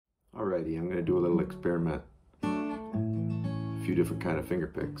Alrighty, I'm going to do a little experiment. A few different kind of finger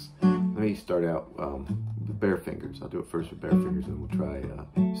picks. Let me start out with bare fingers. I'll do it first with bare fingers, and we'll try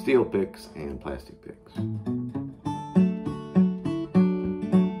steel picks and plastic picks.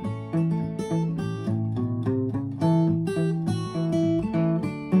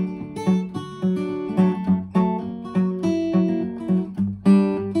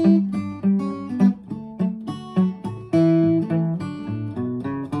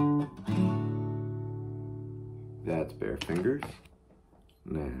 That's bare fingers.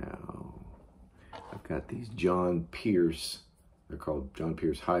 Now, I've got these John Pierce. They're called John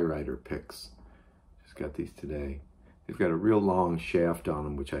Pierce High Rider picks. Just got these today. They've got a real long shaft on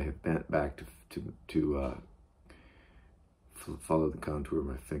them, which I have bent back to follow the contour of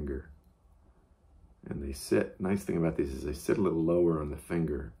my finger. And they sit, nice thing about these is they sit a little lower on the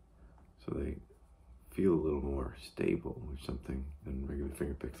finger, so they feel a little more stable or something than regular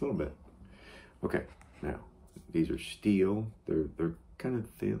finger picks, a little bit. Okay, now, these are steel. They're kind of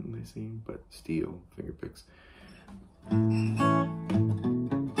thin, they seem, but steel finger picks. You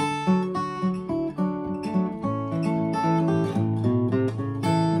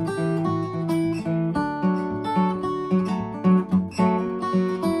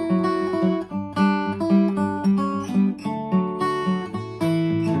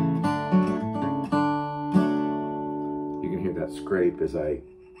can hear that scrape as I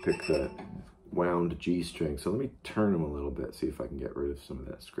pick the wound G string. So let me turn them a little bit, see if I can get rid of some of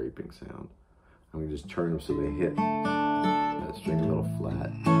that scraping sound. I'm gonna just turn them so they hit that string a little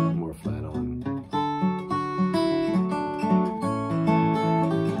flat, more flat on.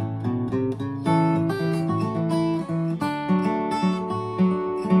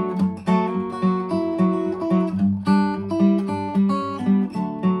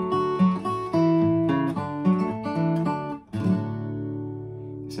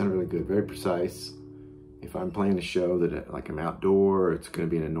 Sound really good, very precise. If I'm playing a show that like I'm outdoor, it's going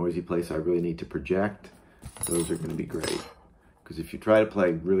to be in a noisy place, I really need to project, those are going to be great. Because if you try to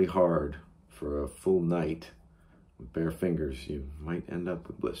play really hard for a full night with bare fingers, you might end up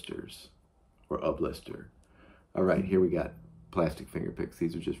with blisters or a blister. All right, here we got plastic finger picks.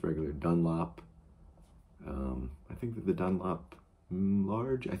 These are just regular Dunlop. I think that the Dunlop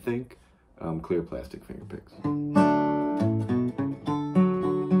large, I think, clear plastic finger picks.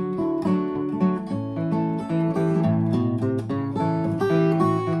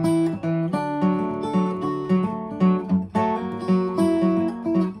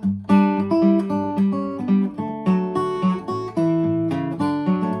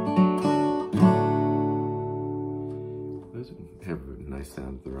 Have a nice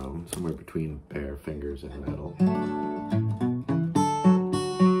sound of their own, somewhere between bare fingers and metal.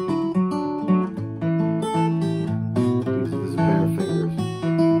 This is bare fingers.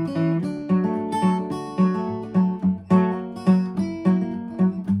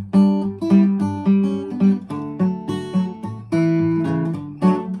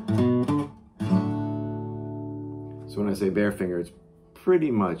 So when I say bare finger, it's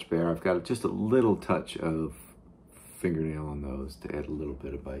pretty much bare. I've got just a little touch of fingernail on those to add a little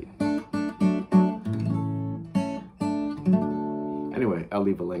bit of bite. Anyway, I'll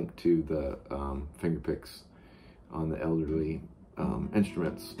leave a link to the finger picks on the Elderly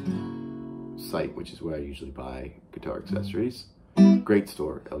Instruments site, which is where I usually buy guitar accessories. Great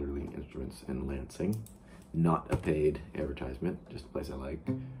store, Elderly Instruments in Lansing. Not a paid advertisement, just a place I like.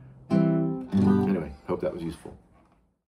 Anyway, hope that was useful.